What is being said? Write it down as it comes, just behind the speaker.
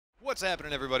What's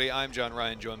happening, everybody? I'm John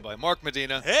Ryan, joined by Mark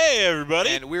Medina. Hey,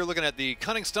 everybody! And we're looking at the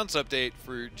Cunning Stunts update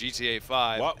for GTA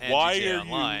 5 and why GTA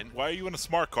Online. Why are you in a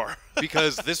smart car?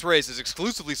 Because this race is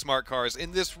exclusively smart cars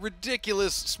in this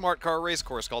ridiculous smart car race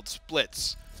course called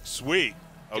Splits. Sweet.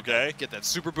 Okay. Get that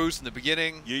super boost in the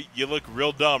beginning. You look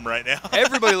real dumb right now.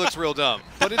 Everybody looks real dumb,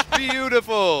 but it's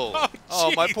beautiful.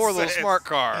 Oh, my poor little smart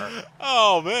car.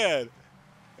 Oh, man.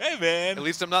 Hey, man. At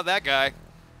least I'm not that guy.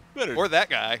 Better. Or that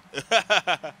guy.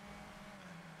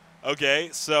 Okay,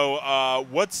 so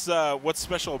what's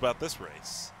special about this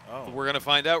race? Oh. We're going to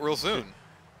find out real soon.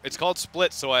 It's called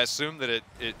Split, so I assume that it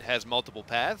has multiple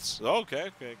paths.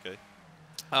 Okay.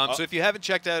 So if you haven't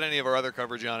checked out any of our other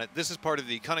coverage on it, this is part of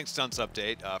the Cunning Stunts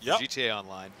update for GTA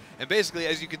Online. And basically,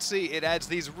 as you can see, it adds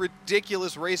these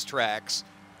ridiculous racetracks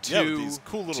to, these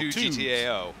cool little tubes.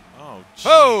 GTAO. Oh, geez.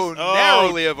 Oh,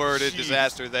 narrowly averted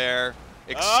disaster there.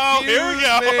 Excuse here we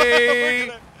go.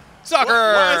 me. Soccer!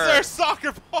 Why is there a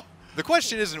soccer ball? The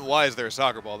question isn't why is there a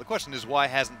soccer ball. The question is why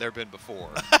hasn't there been before?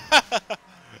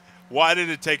 Why did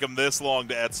it take them this long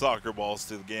to add soccer balls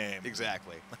to the game?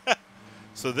 Exactly.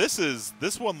 So this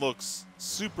one looks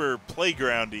super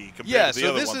playgroundy compared to the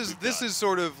other ones. This is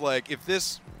sort of like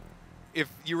if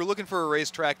you were looking for a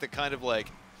racetrack that kind of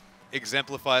like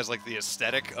exemplifies like the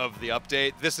aesthetic of the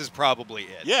update, this is probably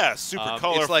it. Yeah, super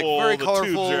colorful. It's like very colorful.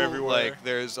 The tubes are everywhere. Like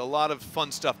there's a lot of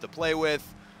fun stuff to play with.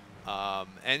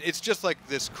 And it's just like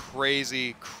this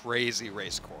crazy, crazy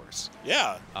race course.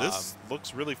 Yeah, this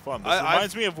looks really fun. This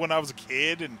reminds me of when I was a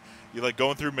kid and you like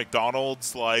going through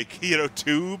McDonald's, like,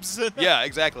 tubes. Yeah,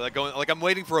 exactly. Like I'm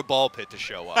waiting for a ball pit to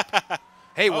show up.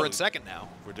 Hey, we're in second now.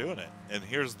 We're doing it. And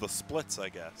here's the splits, I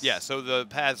guess. Yeah, so the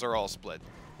paths are all split,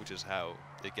 which is how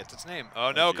it gets its name.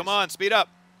 Oh, no, come on, speed up.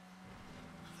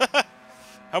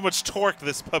 How much torque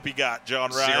this puppy got,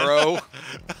 John Ryan? 0.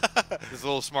 This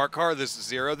little smart car, this is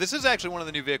 0. This is actually one of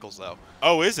the new vehicles, though.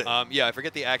 Oh, is it? Yeah, I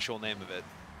forget the actual name of it.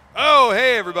 Oh,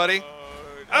 hey, everybody.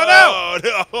 Oh,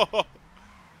 no! Oh,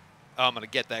 I'm going to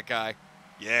get that guy.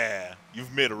 Yeah,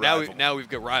 you've made a rival. Now we've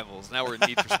got rivals. Now we're in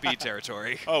Need for Speed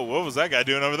territory. Oh, what was that guy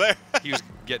doing over there? He was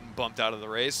getting bumped out of the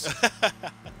race.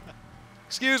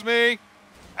 Excuse me.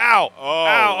 Ow. Oh.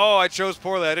 Ow. Oh, I chose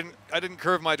poorly. I didn't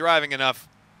curve my driving enough.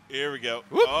 Here we go.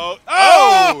 Whoop. Oh,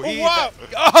 Wow.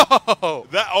 Oh,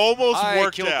 that almost worked out. I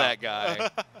killed that guy.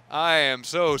 I am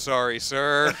so sorry,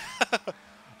 sir.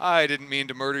 I didn't mean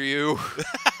to murder you.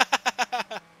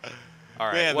 All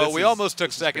right. Man, well, we almost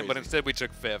took second, but instead we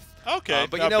took 5th. Okay.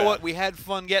 But you know what? We had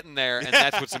fun getting there, and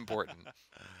that's what's important.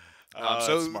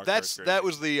 So that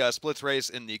was the Splits race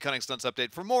in the Cunning Stunts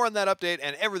update. For more on that update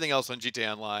and everything else on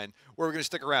GTA Online, where we're going to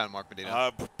stick around, Mark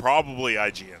Medina. Probably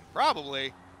IGN.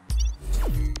 Probably.